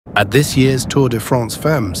At this year's Tour de France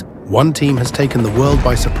Femmes, one team has taken the world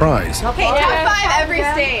by surprise. Okay, top 5 every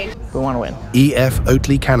stage. We want to win.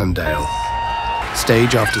 EF-Oatly-Cannondale.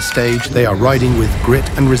 Stage after stage, they are riding with grit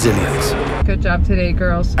and resilience. Good job today,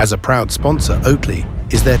 girls. As a proud sponsor, Oatly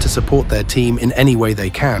is there to support their team in any way they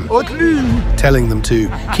can, telling them to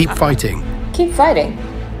keep fighting. Keep fighting.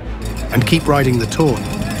 And keep riding the Tour,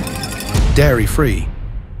 dairy-free.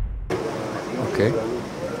 Okay,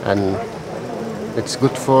 and it's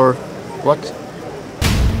good for what?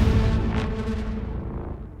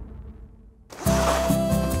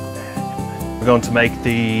 We're going to make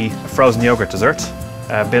the frozen yogurt dessert,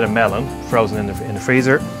 a bit of melon frozen in the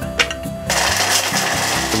freezer.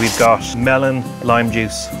 We've got melon, lime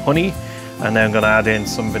juice, honey, and then I'm going to add in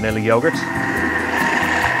some vanilla yogurt.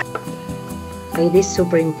 It is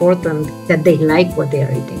super important that they like what they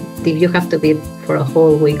are eating. If you have to be for a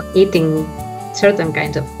whole week eating certain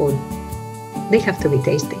kinds of food, they have to be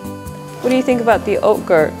tasty. What do you think about the oat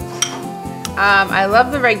gurt? I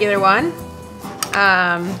love the regular one.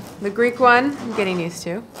 The Greek one, I'm getting used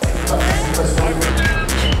to.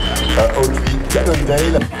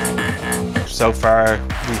 Oatly-Cannondale. So far,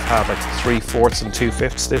 we've had like 3/4 and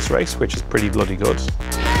 2/5 this race, which is pretty bloody good.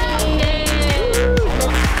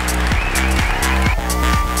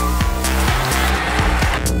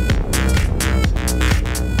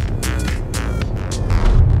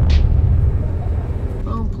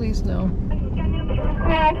 Oh, please no.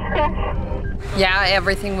 Yeah,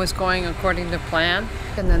 everything was going according to plan.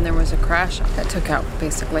 And then there was a crash that took out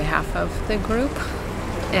basically half of the group,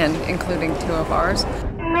 and including 2 of ours.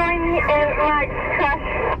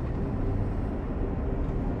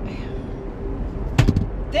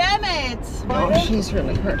 Damn it! Oh, she's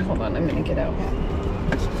really hurt. Hold on, I'm gonna get out.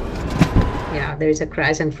 Yeah, there is a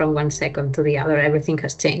crash, and from one second to the other, everything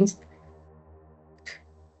has changed.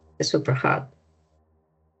 It's super hard.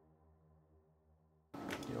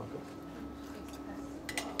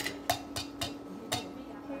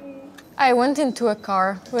 I went into a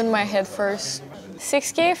car with my head first.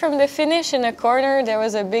 6K from the finish in a corner, there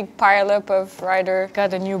was a big pileup of rider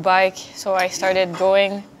got a new bike, so I started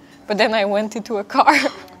going, but then I went into a car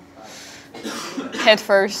head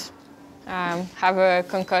first, have a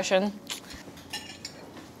concussion,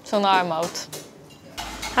 so now I'm out.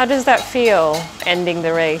 How does that feel, ending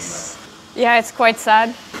the race? Yeah, it's quite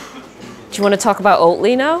sad. Do you want to talk about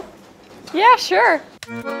Oatly now? Yeah, sure.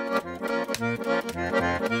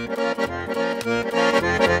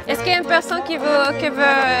 Est-ce qu'il y a une personne qui veut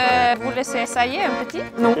vous laisser essayer un petit?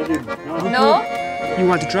 No. No? You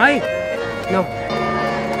want to try? No.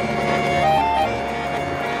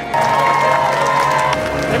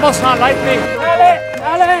 They must not like me.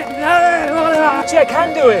 Actually, I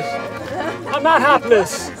can do it. I'm not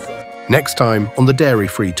hapless. Next time on the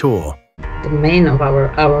dairy-free tour. The main of our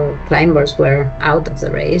climbers were out of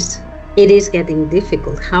the race. It is getting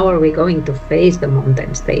difficult. How are we going to face the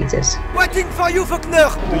mountain stages? Waiting for you, Faulkner.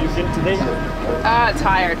 Do you feel today?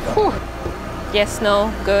 Tired. Whew. Yes,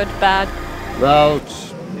 no, good, bad? Well,